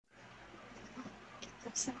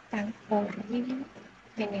cosa tan horrible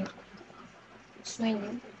tener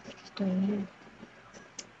sueño, porque estoy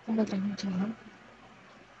como trasnochada,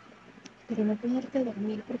 pero no poderte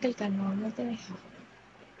dormir porque el calor no te deja.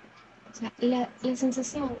 O sea, la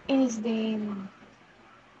sensación es de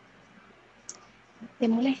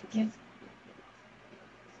molestia.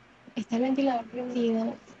 Está el ventilador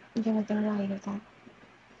prendido, yo no tengo aire acá.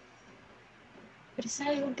 Pero es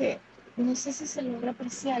algo que no sé si se logra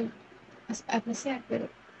apreciar, pero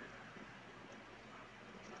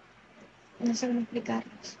no sé cómo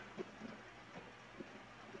explicarlos.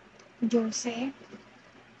 Yo sé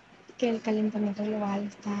que el calentamiento global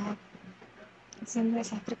está haciendo un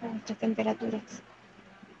desastre con nuestras temperaturas,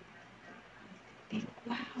 pero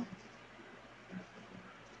wow,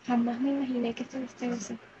 jamás me imaginé que esto esté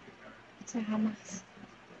así. O sea, jamás.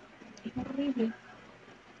 Es horrible.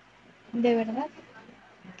 De verdad,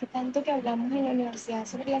 que tanto que hablamos en la universidad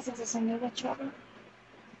sobre la sensación de bochorno,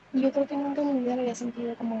 yo creo que nunca en mi vida lo había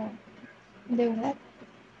sentido como, de verdad,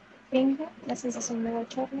 tengo la sensación de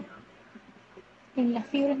bochorno en las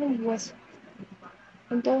fibras de mi hueso,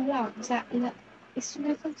 en todos lados. O sea, es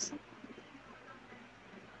una cosa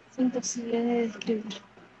imposible de describir.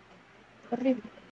 Horrible.